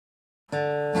Howdy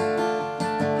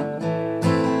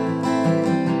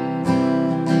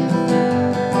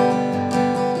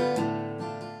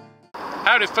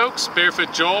folks,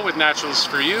 Barefoot Joel with Naturalist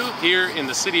for you here in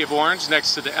the city of Orange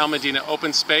next to the Modena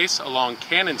Open Space along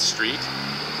Cannon Street.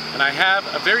 And I have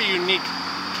a very unique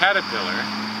caterpillar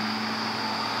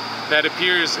that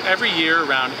appears every year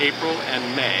around April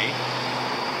and May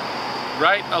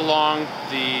right along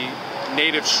the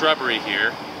native shrubbery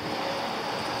here.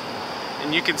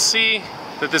 And you can see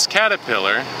that this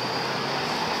caterpillar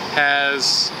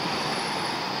has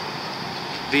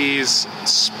these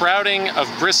sprouting of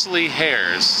bristly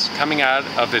hairs coming out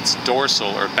of its dorsal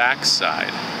or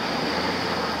backside.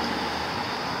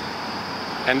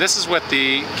 And this is what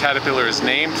the caterpillar is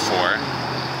named for.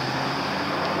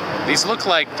 These look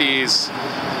like these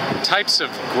types of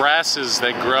grasses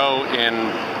that grow in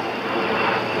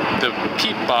the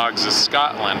peat bogs of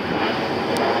Scotland.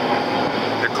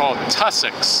 They're called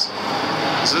tussocks.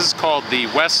 So this is called the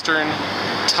Western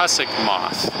tussock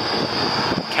moth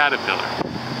caterpillar.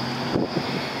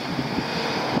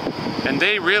 And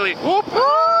they really... Whoop,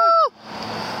 whoop.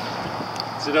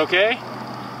 Is it okay?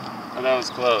 Oh, that was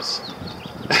close.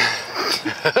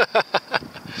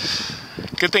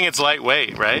 Good thing it's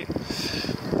lightweight, right?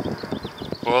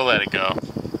 We'll let it go.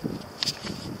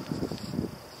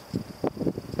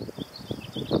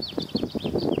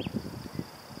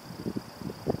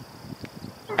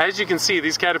 As you can see,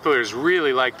 these caterpillars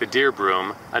really like the deer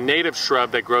broom, a native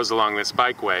shrub that grows along this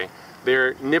bikeway.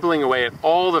 They're nibbling away at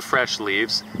all the fresh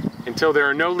leaves until there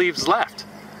are no leaves left.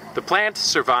 The plant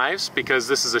survives because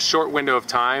this is a short window of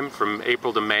time from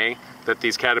April to May that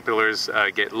these caterpillars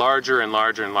get larger and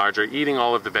larger and larger, eating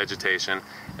all of the vegetation.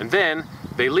 And then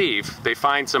they leave. They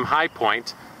find some high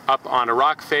point up on a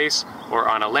rock face or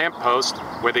on a lamppost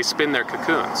where they spin their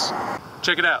cocoons.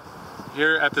 Check it out.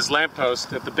 Here at this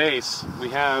lamppost at the base,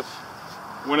 we have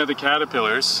one of the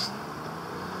caterpillars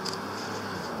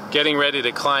getting ready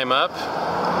to climb up.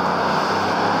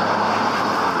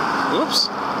 Oops.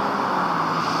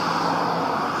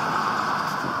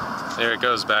 There it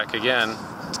goes back again.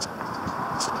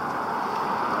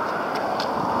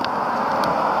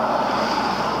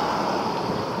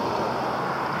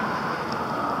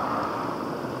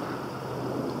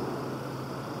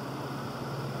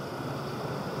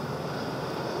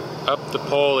 Up the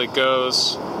pole it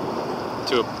goes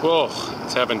to a... Oh,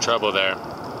 it's having trouble there.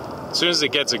 As soon as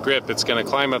it gets a grip, it's going to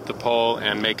climb up the pole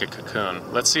and make a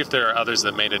cocoon. Let's see if there are others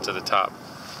that made it to the top.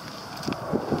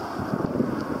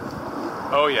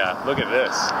 Oh yeah, look at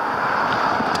this.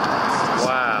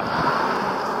 Wow.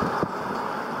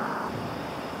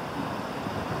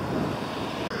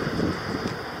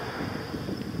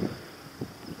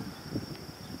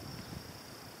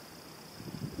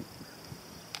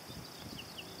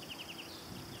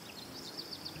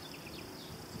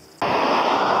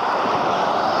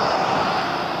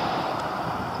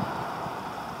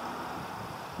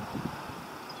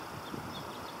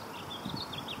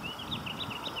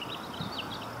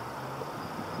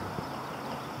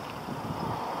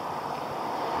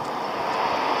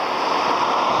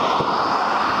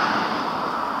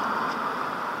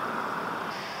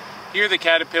 Here the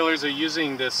caterpillars are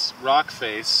using this rock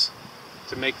face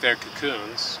to make their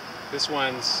cocoons. This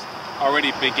one's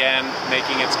already began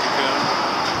making its cocoon.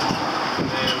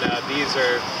 And these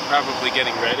are probably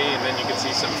getting ready, and then you can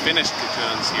see some finished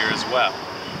cocoons here as well.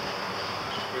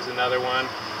 Here's another one.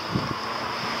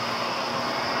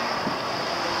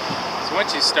 So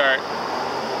once you start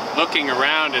looking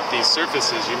around at these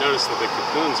surfaces, you notice that the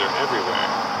cocoons are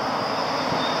everywhere.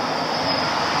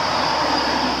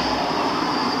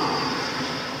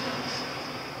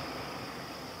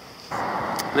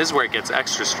 This is where it gets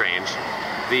extra strange.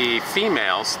 The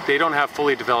females, they don't have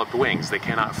fully developed wings. They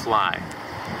cannot fly.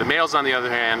 The males, on the other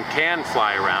hand, can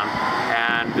fly around,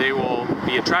 and they will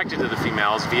be attracted to the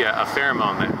females via a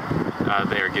pheromone that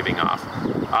they are giving off.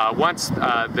 Once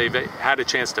they've had a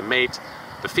chance to mate,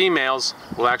 the females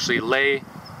will actually lay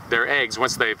their eggs,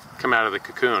 once they've come out of the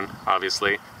cocoon,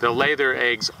 obviously, they'll lay their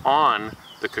eggs on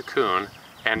the cocoon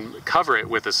and cover it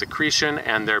with a secretion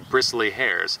and their bristly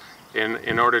hairs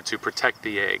in order to protect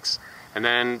the eggs. And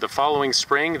then the following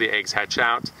spring, the eggs hatch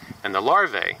out, and the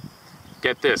larvae,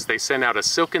 get this, they send out a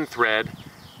silken thread,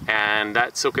 and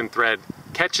that silken thread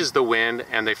catches the wind,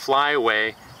 and they fly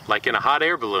away, like in a hot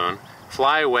air balloon,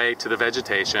 fly away to the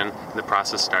vegetation, and the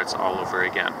process starts all over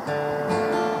again.